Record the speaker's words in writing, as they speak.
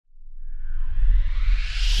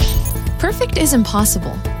Perfect is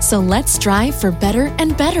impossible, so let's strive for better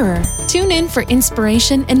and betterer. Tune in for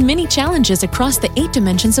inspiration and mini challenges across the 8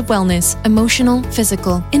 dimensions of wellness: emotional,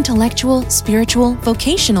 physical, intellectual, spiritual,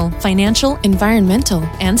 vocational, financial, environmental,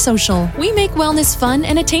 and social. We make wellness fun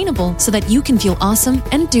and attainable so that you can feel awesome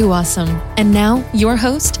and do awesome. And now, your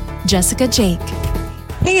host, Jessica Jake.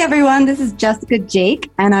 Hey everyone, this is Jessica Jake,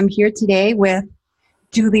 and I'm here today with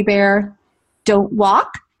Julie Bear Don't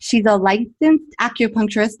Walk. She's a licensed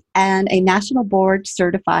acupuncturist and a national board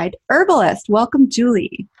certified herbalist. Welcome,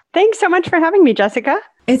 Julie. Thanks so much for having me, Jessica.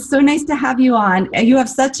 It's so nice to have you on. You have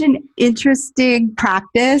such an interesting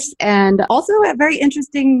practice and also a very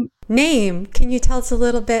interesting name. Can you tell us a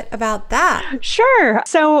little bit about that? Sure.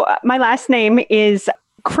 So my last name is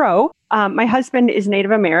Crow. My husband is Native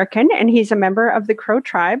American, and he's a member of the Crow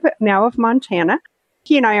tribe, now of Montana.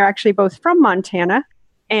 He and I are actually both from Montana.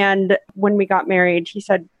 And when we got married, he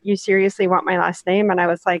said, "You seriously want my last name?" And I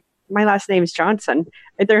was like, "My last name is Johnson.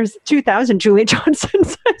 There's 2,000 Julie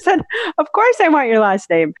Johnsons." I said, "Of course I want your last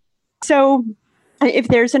name." So if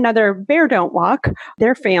there's another Bear Don't Walk,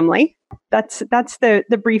 their family, that's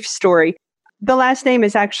the brief story. The last name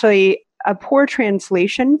is actually a poor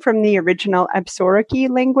translation from the original Apsariki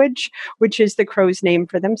language, which is the Crow's name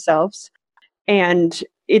for themselves. And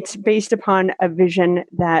it's based upon a vision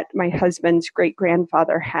that my husband's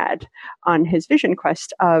great-grandfather had on his vision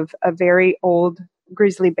quest of a very old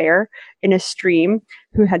grizzly bear in a stream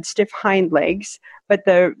who had stiff hind legs. But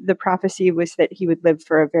the prophecy was that he would live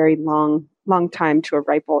for a very long time to a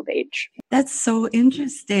ripe old age. That's so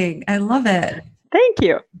interesting. I love it. Thank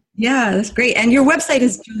you. Yeah, that's great. And your website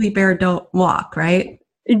is Julie Bear Don't Walk, right?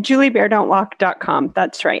 JulieBearDon'tWalk.com.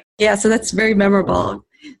 That's right. Yeah, so that's very memorable.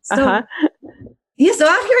 So, Yeah, so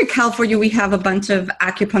out here in California, we have a bunch of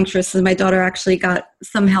acupuncturists, and my daughter actually got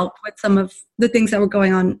some help with some of the things that were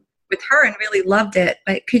going on with her and really loved it.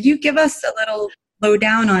 But could you give us a little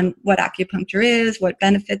lowdown on what acupuncture is, what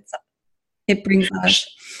benefits it brings us?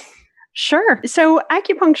 Sure. So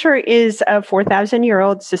acupuncture is a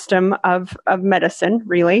 4,000-year-old system of medicine,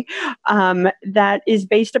 really, that is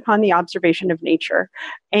based upon the observation of nature.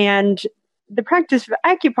 And the practice of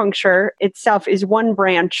acupuncture itself is one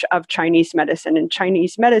branch of Chinese medicine, and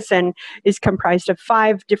Chinese medicine is comprised of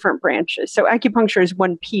 5 different branches. So acupuncture is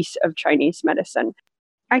one piece of Chinese medicine.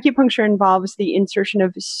 Acupuncture involves the insertion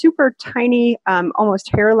of super tiny,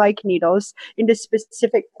 almost hair-like needles into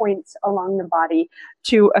specific points along the body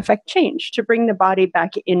to affect change, to bring the body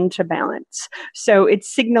back into balance. So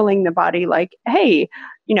it's signaling the body like, hey,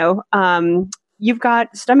 you've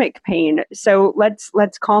got stomach pain, so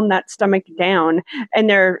let's calm that stomach down. And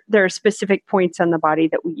there are specific points on the body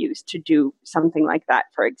that we use to do something like that,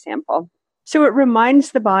 for example. So it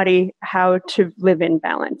reminds the body how to live in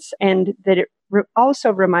balance, and that it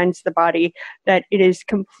also reminds the body that it is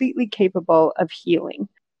completely capable of healing.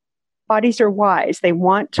 Bodies are wise. They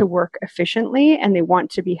want to work efficiently and they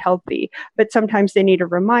want to be healthy, but sometimes they need a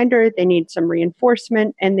reminder, they need some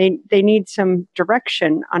reinforcement, and they need some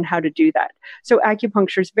direction on how to do that. So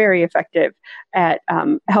acupuncture is very effective at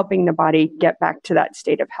helping the body get back to that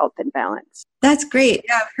state of health and balance. That's great.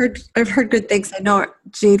 Yeah, I've heard good things. I know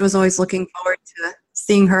Jade was always looking forward to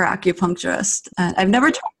seeing her acupuncturist. I've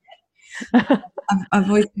never tried it. I've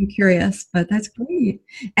always been curious, but that's great.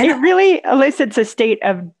 And it really elicits a state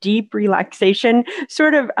of deep relaxation.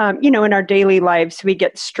 Sort of, in our daily lives, we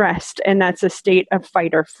get stressed, and that's a state of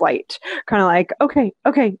fight or flight. Kind of like, okay,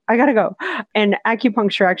 I gotta go. And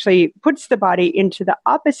acupuncture actually puts the body into the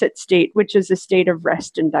opposite state, which is a state of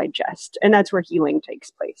rest and digest. And that's where healing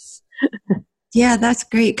takes place. Yeah, that's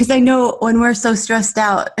great. Because I know when we're so stressed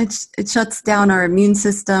out, it shuts down our immune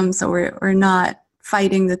system, so we're not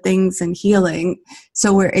fighting the things and healing,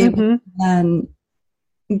 so we're able to then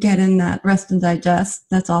get in that rest and digest.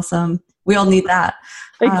 That's awesome. We all need that.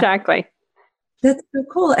 Exactly. That's so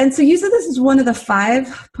cool. And so you said this is one of the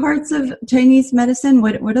 5 parts of Chinese medicine.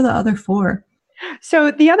 What are the other 4?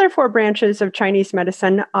 So the other 4 branches of Chinese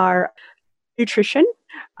medicine are nutrition,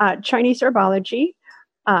 Chinese herbology,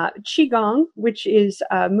 Qigong, which is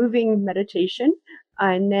moving meditation,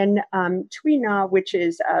 and then Tui Na, which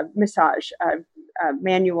is massage,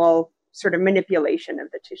 manual sort of manipulation of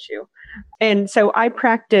the tissue. And so I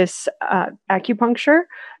practice acupuncture,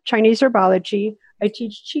 Chinese herbology, I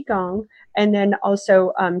teach Qigong, and then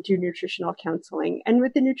also do nutritional counseling. And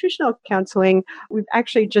with the nutritional counseling, we've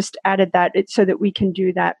actually just added that so that we can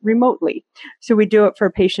do that remotely. So we do it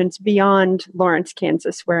for patients beyond Lawrence,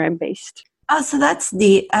 Kansas, where I'm based. Oh, so that's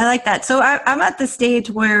neat. I like that. So I'm at the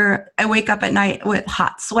stage where I wake up at night with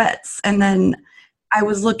hot sweats. And then I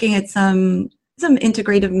was looking at some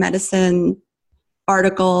integrative medicine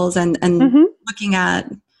articles and looking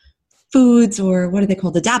at foods, or what are they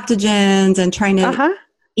called, adaptogens, and trying to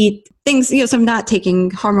eat things, so I'm not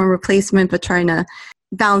taking hormone replacement, but trying to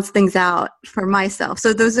balance things out for myself.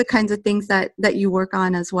 So those are kinds of things that you work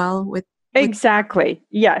on as well with. Exactly.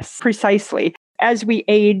 Yes, precisely. As we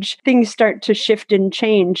age, things start to shift and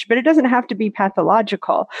change, but it doesn't have to be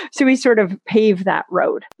pathological. So we sort of pave that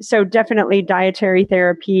road. So definitely dietary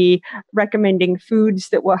therapy, recommending foods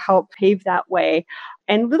that will help pave that way,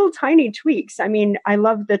 and little tiny tweaks. I mean, I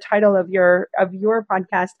love the title of your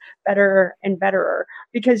podcast, Better and Betterer,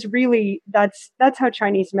 because really that's how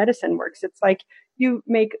Chinese medicine works. It's like you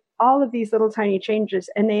make all of these little tiny changes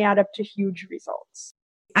and they add up to huge results.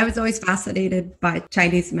 I was always fascinated by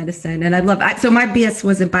Chinese medicine, and so my BS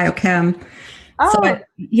was in biochem. Oh.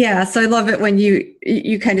 So I love it when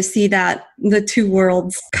you kind of see that the two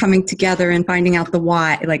worlds coming together and finding out the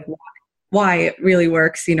why it really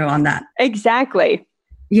works, on that. Exactly.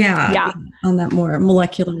 Yeah. On that more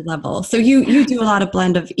molecular level. So you do a lot of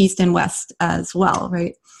blend of East and West as well,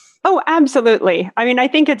 right? Oh, absolutely. I mean, I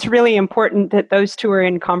think it's really important that those two are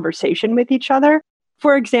in conversation with each other.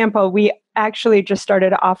 For example, we actually just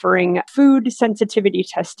started offering food sensitivity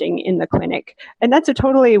testing in the clinic. And that's a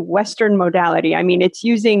totally Western modality. I mean, it's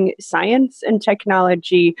using science and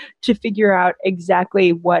technology to figure out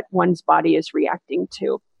exactly what one's body is reacting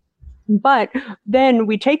to. But then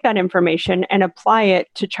we take that information and apply it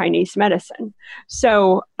to Chinese medicine.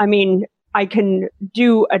 So, I mean, I can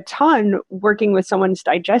do a ton working with someone's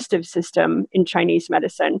digestive system in Chinese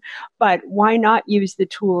medicine, but why not use the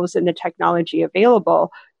tools and the technology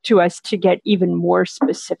available to us to get even more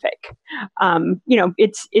specific?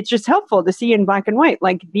 It's just helpful to see in black and white,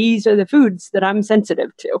 like these are the foods that I'm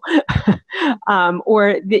sensitive to,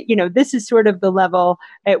 this is sort of the level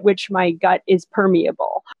at which my gut is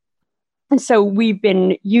permeable. And so we've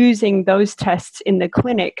been using those tests in the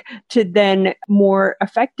clinic to then more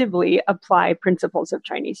effectively apply principles of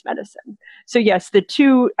Chinese medicine. So yes,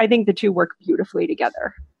 I think the two work beautifully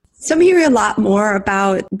together. So I'm hearing a lot more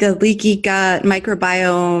about the leaky gut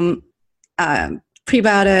microbiome,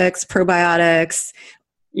 prebiotics, probiotics,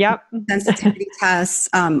 yep, sensitivity tests,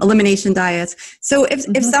 elimination diets. So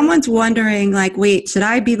if someone's wondering, like, wait, should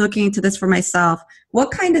I be looking into this for myself?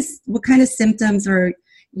 What kind of symptoms are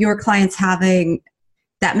your clients having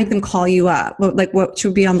that make them call you up? Like, what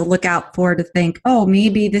should be on the lookout for to think, oh,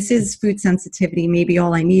 maybe this is food sensitivity. Maybe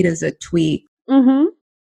all I need is a tweak. Mm-hmm.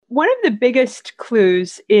 One of the biggest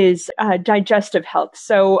clues is digestive health.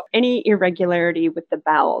 So any irregularity with the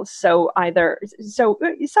bowels. So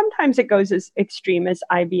sometimes it goes as extreme as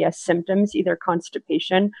IBS symptoms, either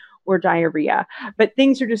constipation or diarrhea, but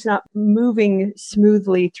things are just not moving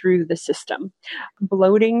smoothly through the system.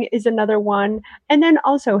 Bloating is another one. And then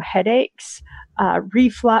also headaches,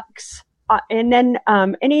 reflux, and then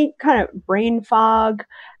any kind of brain fog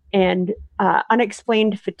and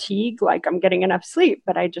unexplained fatigue, like I'm getting enough sleep,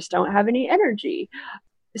 but I just don't have any energy.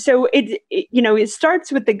 So it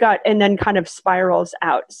starts with the gut and then kind of spirals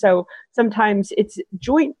out. So sometimes it's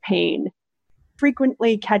joint pain,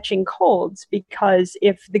 frequently catching colds, because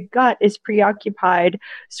if the gut is preoccupied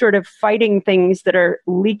sort of fighting things that are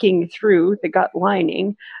leaking through the gut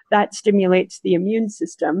lining, that stimulates the immune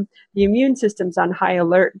system. The immune system's on high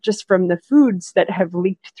alert just from the foods that have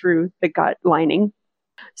leaked through the gut lining.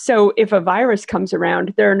 So if a virus comes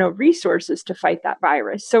around, there are no resources to fight that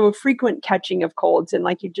virus. So a frequent catching of colds, and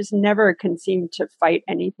you just never can seem to fight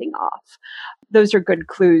anything off. Those are good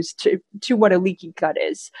clues to what a leaky gut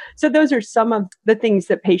is. So those are some of the things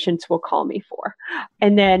that patients will call me for.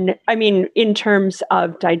 And then, in terms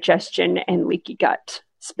of digestion and leaky gut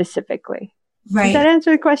specifically. Right. Does that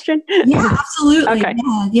answer the question? Yeah, absolutely. Okay.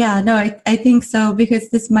 Yeah. No, I think so, because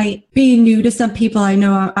this might be new to some people. I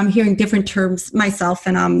know I'm hearing different terms myself,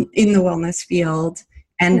 and I'm in the wellness field,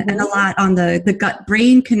 and a lot on the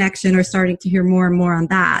gut-brain connection, are starting to hear more and more on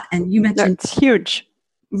that. And you mentioned that's huge.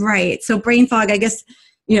 Right. So brain fog, I guess,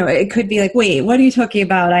 it could be like, wait, what are you talking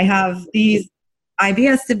about? I have these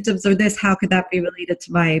IBS symptoms or this. How could that be related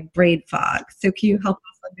to my brain fog? So can you help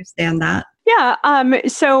us understand that? Yeah,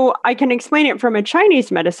 so I can explain it from a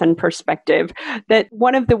Chinese medicine perspective, that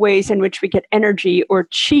one of the ways in which we get energy, or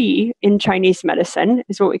qi in Chinese medicine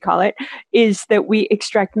is what we call it, is that we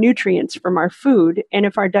extract nutrients from our food. And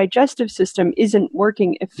if our digestive system isn't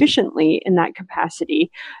working efficiently in that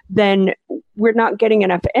capacity, then we're not getting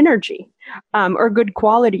enough energy, or good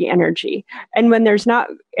quality energy. And when there's not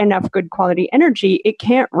enough good quality energy, it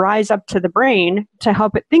can't rise up to the brain to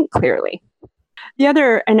help it think clearly. The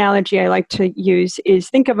other analogy I like to use is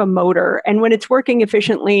think of a motor, and when it's working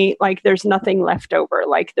efficiently, like there's nothing left over,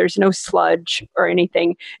 like there's no sludge or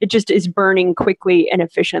anything. It just is burning quickly and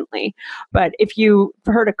efficiently. But if you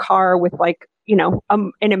heard a car with like,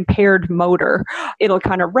 an impaired motor, it'll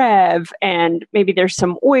kind of rev and maybe there's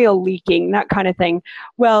some oil leaking, that kind of thing.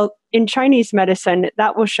 Well, in Chinese medicine,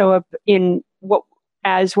 that will show up in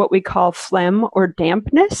what we call phlegm or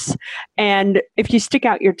dampness. And if you stick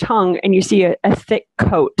out your tongue and you see a thick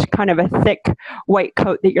coat, kind of a thick white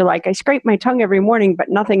coat that you're like, I scrape my tongue every morning, but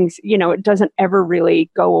nothing's, it doesn't ever really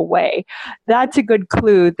go away. That's a good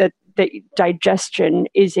clue that digestion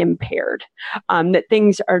is impaired, that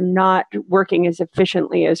things are not working as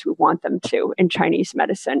efficiently as we want them to in Chinese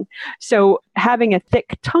medicine. So having a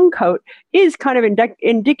thick tongue coat is kind of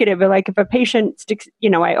indicative of, like, if a patient sticks,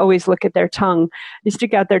 I always look at their tongue, they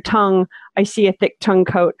stick out their tongue, I see a thick tongue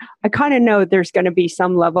coat, I kind of know there's going to be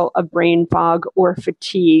some level of brain fog or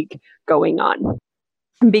fatigue going on,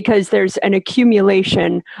 because there's an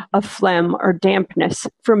accumulation of phlegm or dampness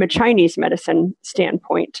from a Chinese medicine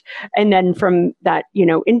standpoint. And then from that,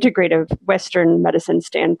 integrative Western medicine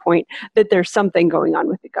standpoint, that there's something going on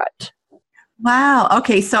with the gut. Wow.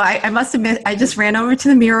 Okay. So I must admit, I just ran over to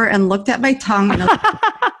the mirror and looked at my tongue. And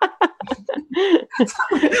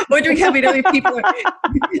wondering how many people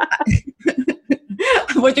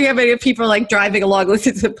are like driving along,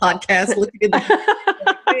 listening to the podcast, looking at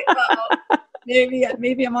the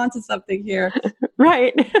maybe I'm onto something here.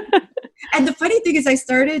 Right. And the funny thing is, I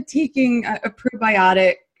started taking a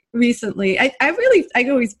probiotic recently. I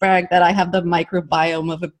always brag that I have the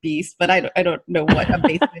microbiome of a beast, but I don't know what I'm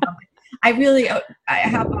basing it on. I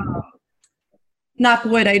have, knock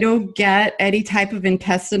wood, I don't get any type of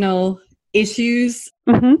intestinal issues.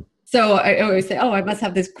 Mm-hmm. So I always say, I must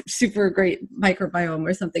have this super great microbiome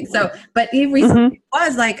or something. So, but it recently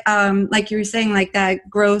was like you were saying, like that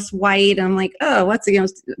gross white. I'm like, what's do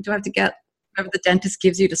I have to get whatever the dentist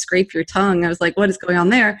gives you to scrape your tongue? I was like, what is going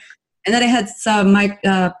on there? And then I had some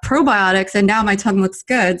probiotics, and now my tongue looks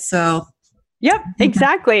good. So, yep,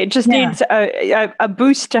 exactly. It just needs a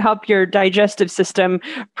boost to help your digestive system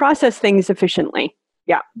process things efficiently.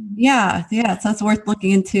 Yeah. Yeah. So that's worth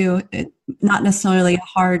looking into. Not necessarily a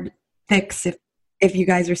hard fix if you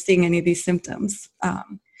guys are seeing any of these symptoms.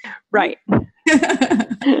 Right.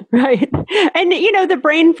 Right. And, the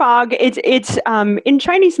brain fog, it's in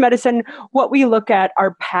Chinese medicine, what we look at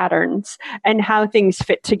are patterns and how things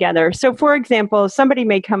fit together. So, for example, somebody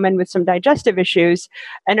may come in with some digestive issues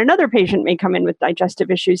and another patient may come in with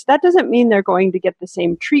digestive issues. That doesn't mean they're going to get the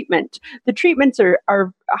same treatment. The treatments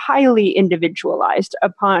are highly individualized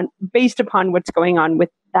based upon what's going on with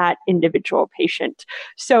that individual patient.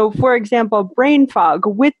 So, for example, brain fog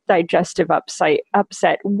with digestive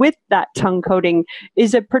upset with that tongue coating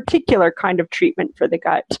is a particular kind of treatment for the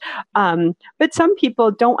gut. But some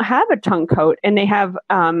people don't have a tongue coat and they have,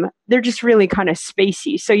 they're just really kind of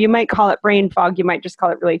spacey. So you might call it brain fog. You might just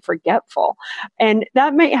call it really forgetful. And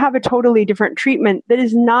that might have a totally different treatment that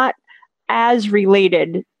is not as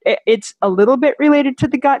related. It's a little bit related to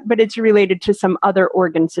the gut, but it's related to some other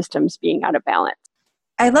organ systems being out of balance.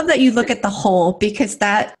 I love that you look at the whole, because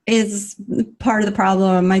that is part of the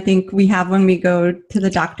problem I think we have when we go to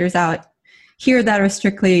the doctors out here that are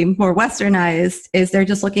strictly more westernized, is they're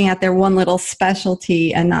just looking at their one little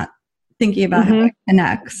specialty and not thinking about how it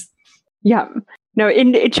connects. Yeah. No,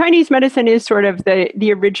 in Chinese medicine is sort of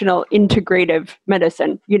the original integrative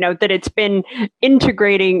medicine, that it's been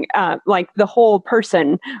integrating like the whole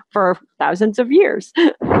person for thousands of years.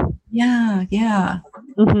 Yeah.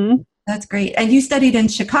 Mm-hmm. That's great. And you studied in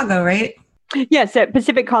Chicago, right? Yes, at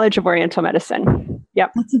Pacific College of Oriental Medicine.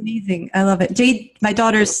 Yep. That's amazing. I love it. Jade, my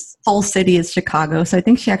daughter's whole city is Chicago, so I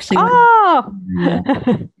think she actually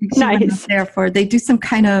nice. They do some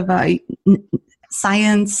kind of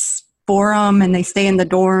science forum, and they stay in the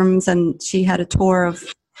dorms, and she had a tour of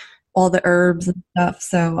all the herbs and stuff.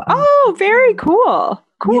 So very cool.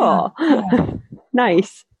 Yeah.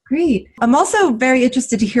 Nice. Great. I'm also very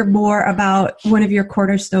interested to hear more about one of your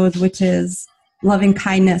cornerstones, which is loving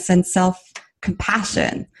kindness and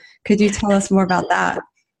self-compassion. Could you tell us more about that?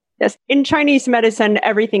 Yes. In Chinese medicine,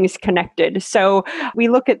 everything is connected. So we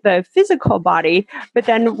look at the physical body, but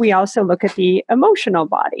then we also look at the emotional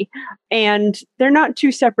body. And they're not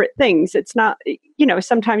two separate things. It's not,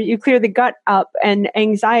 sometimes you clear the gut up and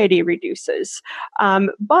anxiety reduces.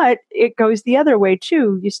 But it goes the other way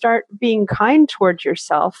too. You start being kind towards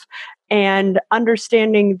yourself and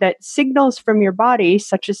understanding that signals from your body,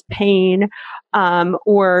 such as pain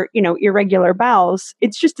or irregular bowels,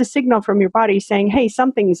 it's just a signal from your body saying, hey,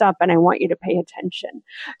 something's up and I want you to pay attention.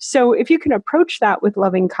 So if you can approach that with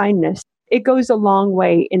loving kindness, it goes a long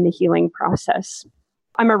way in the healing process.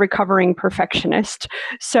 I'm a recovering perfectionist.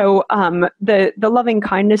 So the loving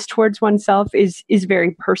kindness towards oneself is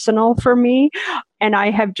very personal for me. And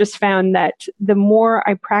I have just found that the more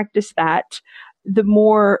I practice that,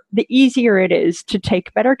 the easier it is to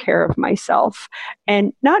take better care of myself,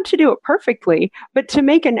 and not to do it perfectly, but to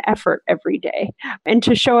make an effort every day and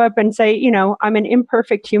to show up and say, I'm an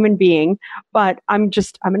imperfect human being, but I'm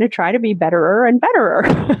going to try to be betterer and betterer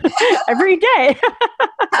every day.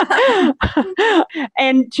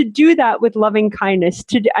 And to do that with loving kindness.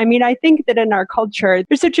 I think that in our culture,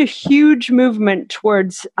 there's such a huge movement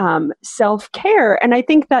towards self-care. And I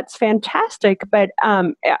think that's fantastic. But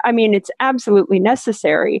it's absolutely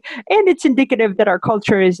necessary. And it's indicative that our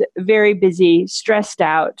culture is very busy, stressed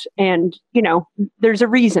out, and, there's a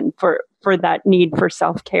reason for that need for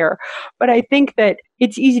self-care. But I think that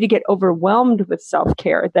it's easy to get overwhelmed with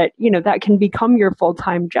self-care, that, that can become your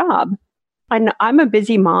full-time job. And I'm a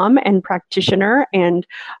busy mom and practitioner, and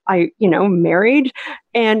married,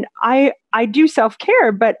 and I do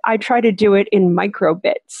self-care, but I try to do it in micro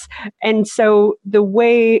bits. And so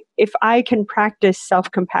if I can practice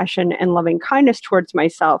self-compassion and loving kindness towards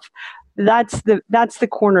myself, that's the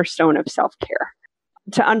cornerstone of self-care.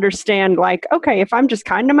 To understand, okay, if I'm just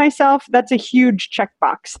kind to myself, that's a huge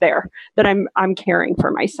checkbox there that I'm caring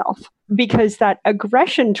for myself. Because that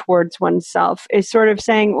aggression towards oneself is sort of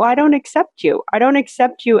saying, well, I don't accept you. I don't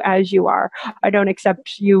accept you as you are. I don't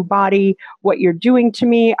accept you, body, what you're doing to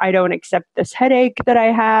me. I don't accept this headache that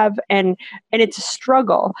I have. And it's a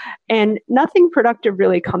struggle. And nothing productive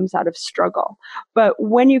really comes out of struggle. But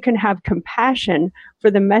when you can have compassion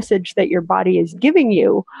for the message that your body is giving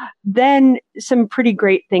you, then some pretty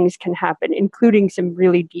great things can happen, including some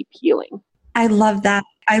really deep healing. I love that.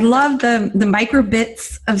 I love the micro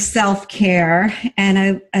bits of self-care,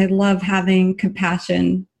 and I love having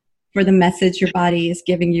compassion for the message your body is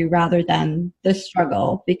giving you rather than the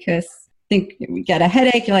struggle. Because I think you get a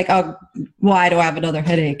headache, you're like, oh, why do I have another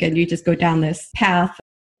headache? And you just go down this path.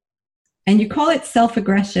 And you call it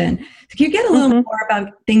self-aggression. So can you get a little more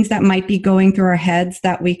about things that might be going through our heads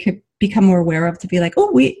that we could become more aware of, to be like,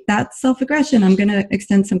 oh, wait, that's self-aggression. I'm going to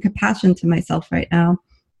extend some compassion to myself right now.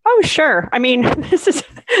 Oh, sure. This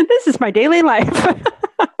is my daily life.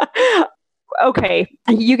 Okay,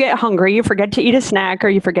 you get hungry, you forget to eat a snack, or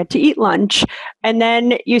you forget to eat lunch, and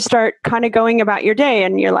then you start kind of going about your day,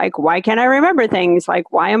 and you're like, why can't I remember things?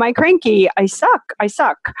 Like, why am I cranky? I suck.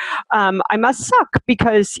 I must suck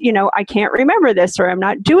because, I can't remember this, or I'm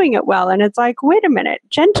not doing it well. And it's like, wait a minute,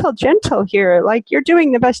 gentle here. Like, you're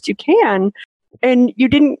doing the best you can, and you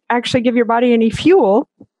didn't actually give your body any fuel.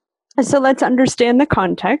 So let's understand the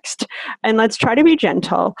context, and let's try to be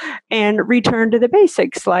gentle and return to the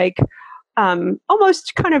basics, like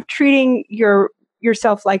almost kind of treating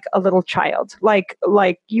yourself like a little child, like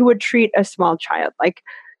you would treat a small child. Like,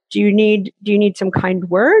 do you need some kind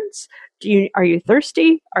words? Are you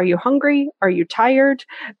thirsty? Are you hungry? Are you tired?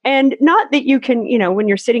 And not that you can, when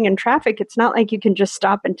you're sitting in traffic, it's not like you can just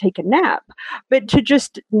stop and take a nap, but to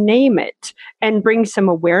just name it and bring some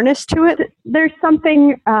awareness to it. There's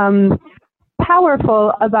something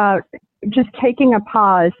powerful about just taking a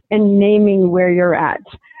pause and naming where you're at,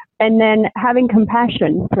 and then having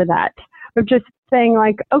compassion for that. Of just saying,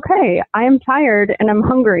 like, okay, I am tired and I'm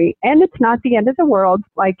hungry, and it's not the end of the world.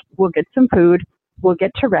 Like, we'll get some food. We'll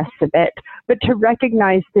get to rest a bit, but to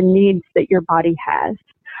recognize the needs that your body has.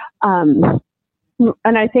 And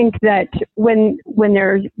I think that when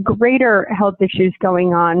there's greater health issues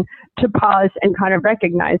going on, to pause and kind of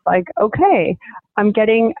recognize, like, okay, I'm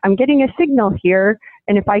getting a signal here,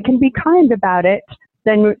 and if I can be kind about it,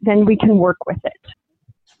 then we can work with it.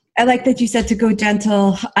 I like that you said to go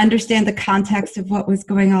gentle, understand the context of what was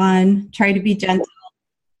going on, try to be gentle,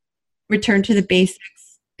 return to the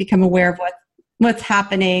basics, become aware of what's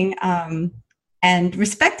happening, and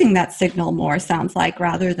respecting that signal more, sounds like,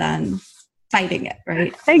 rather than fighting it,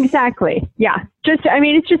 right? Exactly. Yeah.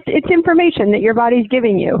 It's information that your body's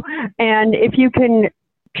giving you. And if you can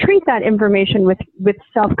treat that information with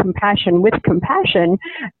self-compassion, with compassion,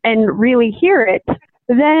 and really hear it,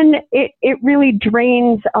 then it really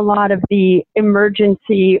drains a lot of the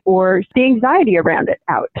emergency or the anxiety around it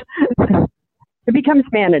out. It becomes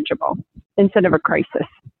manageable instead of a crisis.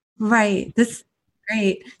 Right. This is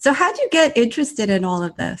great. So how'd you get interested in all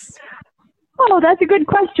of this? Oh, that's a good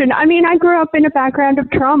question. I grew up in a background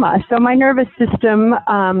of trauma. So my nervous system,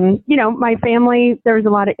 my family, there was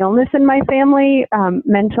a lot of illness in my family,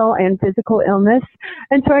 mental and physical illness.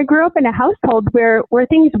 And so I grew up in a household where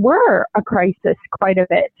things were a crisis quite a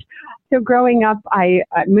bit. So growing up, I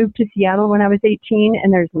moved to Seattle when I was 18,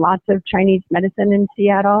 and there's lots of Chinese medicine in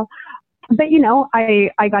Seattle. but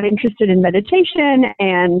I got interested in meditation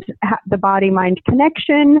and the body-mind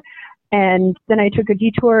connection. And then I took a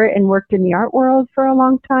detour and worked in the art world for a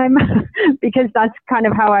long time because that's kind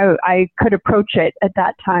of how I could approach it at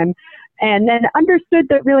that time. And then understood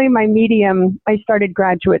that really my medium, I started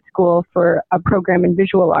graduate school for a program in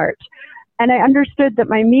visual art. And I understood that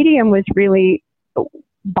my medium was really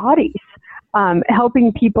bodies,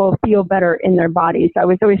 helping people feel better in their bodies. I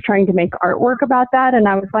was always trying to make artwork about that. And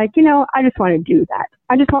I was like, I just want to do that.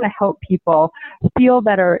 I just want to help people feel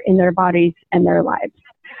better in their bodies and their lives.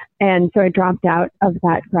 And so I dropped out of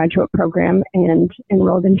that graduate program and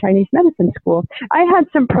enrolled in Chinese medicine school. I had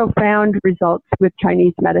some profound results with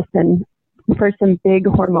Chinese medicine for some big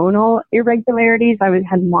hormonal irregularities. I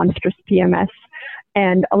had monstrous PMS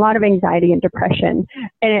and a lot of anxiety and depression.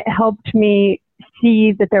 And it helped me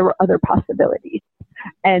see that there were other possibilities.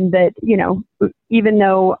 And that, even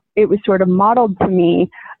though it was sort of modeled to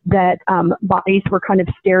me that bodies were kind of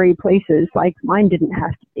scary places, like mine didn't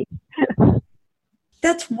have to be.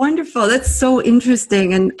 That's wonderful. That's so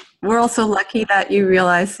interesting. And we're also lucky that you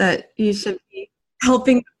realize that you should be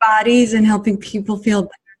helping bodies and helping people feel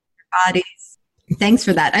better in their bodies. Thanks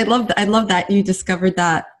for that. I love that you discovered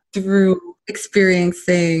that through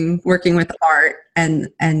experiencing working with art and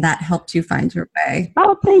that helped you find your way.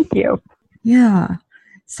 Oh, thank you. Yeah.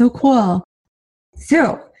 So cool.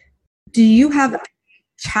 So, do you have a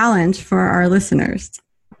challenge for our listeners?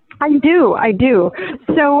 I do.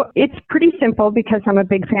 So it's pretty simple because I'm a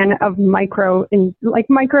big fan of micro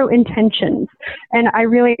intentions. And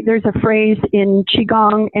there's a phrase in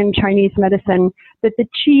Qigong and Chinese medicine that the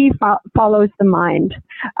qi follows the mind.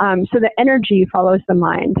 So the energy follows the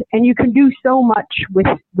mind. And you can do so much with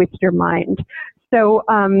your mind. So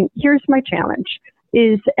here's my challenge.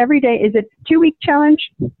 Is every day, is it 2-week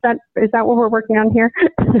challenge? Is that what we're working on here?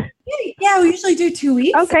 Yeah, we usually do 2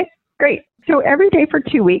 weeks. Okay, great. So every day for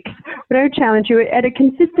 2 weeks, but I would challenge you at a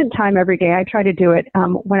consistent time every day. I try to do it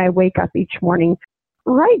when I wake up each morning.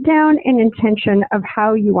 Write down an intention of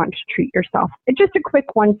how you want to treat yourself. It's just a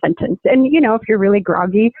quick one sentence. And, if you're really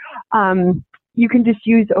groggy, you can just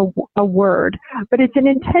use a word. But it's an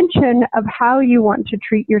intention of how you want to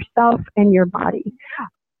treat yourself and your body.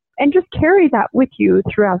 And just carry that with you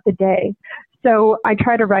throughout the day. So I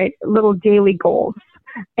try to write little daily goals.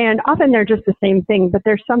 And often they're just the same thing, but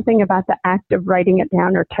there's something about the act of writing it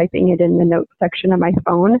down or typing it in the notes section of my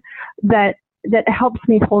phone that helps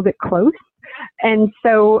me hold it close. And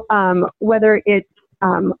so whether it's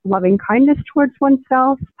loving kindness towards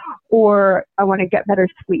oneself or I want to get better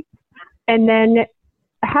sleep. And then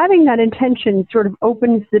having that intention sort of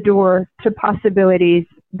opens the door to possibilities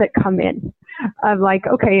that come in. Of like,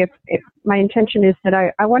 okay, if my intention is that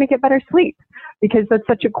I want to get better sleep because that's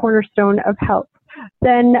such a cornerstone of health.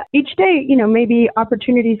 Then each day, maybe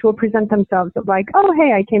opportunities will present themselves of like, oh,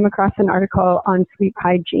 hey, I came across an article on sleep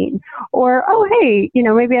hygiene. Or, oh, hey,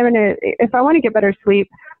 maybe if I want to get better sleep,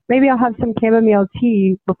 maybe I'll have some chamomile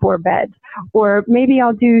tea before bed. Or maybe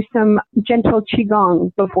I'll do some gentle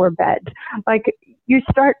qigong before bed. Like you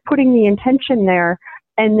start putting the intention there.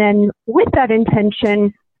 And then with that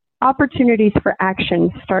intention, opportunities for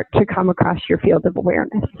action start to come across your field of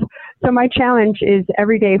awareness. So my challenge is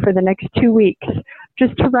every day for the next 2 weeks,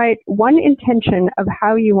 just to write one intention of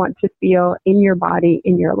how you want to feel in your body,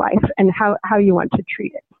 in your life, and how you want to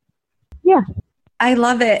treat it. Yeah. I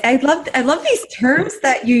love it. I love these terms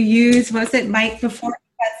that you use. Was it Mike before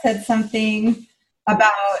that said something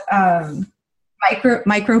about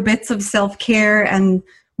micro bits of self-care and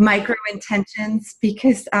micro intentions?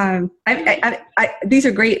 Because these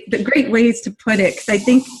are great ways to put it. Because I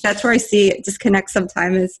think that's where I see it disconnect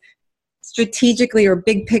sometimes is strategically or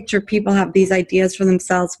big picture. People have these ideas for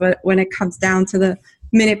themselves, but when it comes down to the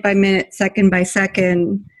minute by minute, second by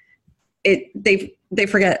second, they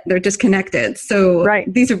forget, they're disconnected. So right.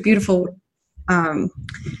 These are beautiful. So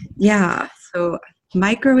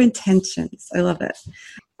micro intentions. I love it.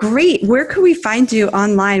 Great. Where can we find you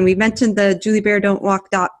online? We mentioned the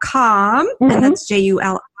juliebeardon'twalk.com, and that's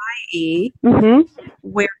JULIE. Mm-hmm.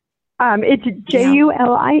 Where? It's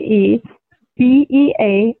JULIEBEARDONTWALK.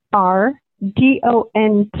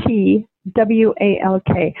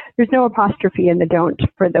 There's no apostrophe in the don't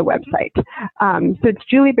for the website. So it's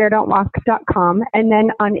juliebeardon'twalk.com. And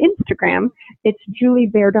then on Instagram, it's Julie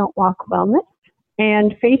Bear Don't Walk Wellness.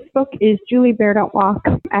 And Facebook is Julie Bear Don't Walk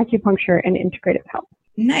Acupuncture and Integrative Health.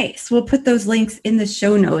 Nice. We'll put those links in the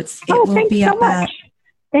show notes. Thanks so much.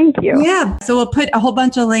 Thank you. Yeah. So we'll put a whole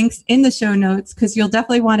bunch of links in the show notes because you'll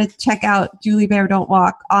definitely want to check out Julie Bear Don't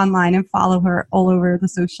Walk online and follow her all over the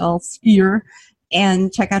social sphere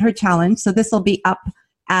and check out her challenge. So this will be up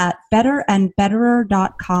at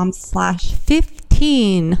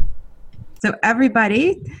betterandbetterer.com/15. So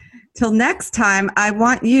everybody, till next time, I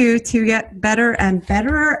want you to get better and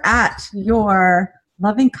betterer at your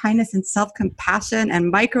loving kindness and self-compassion and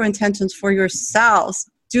micro intentions for yourselves.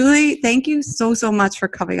 Julie, thank you so much for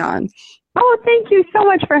coming on. Oh, thank you so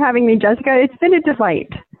much for having me, Jessica. It's been a delight.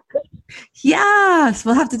 Yes,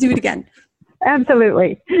 we'll have to do it again.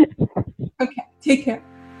 Absolutely. Okay, take care.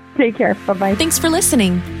 Take care. Bye-bye. Thanks for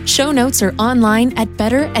listening. Show notes are online at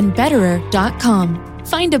betterandbetterer.com.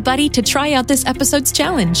 Find a buddy to try out this episode's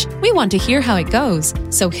challenge. We want to hear how it goes,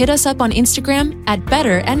 so hit us up on Instagram at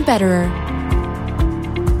betterandbetterer.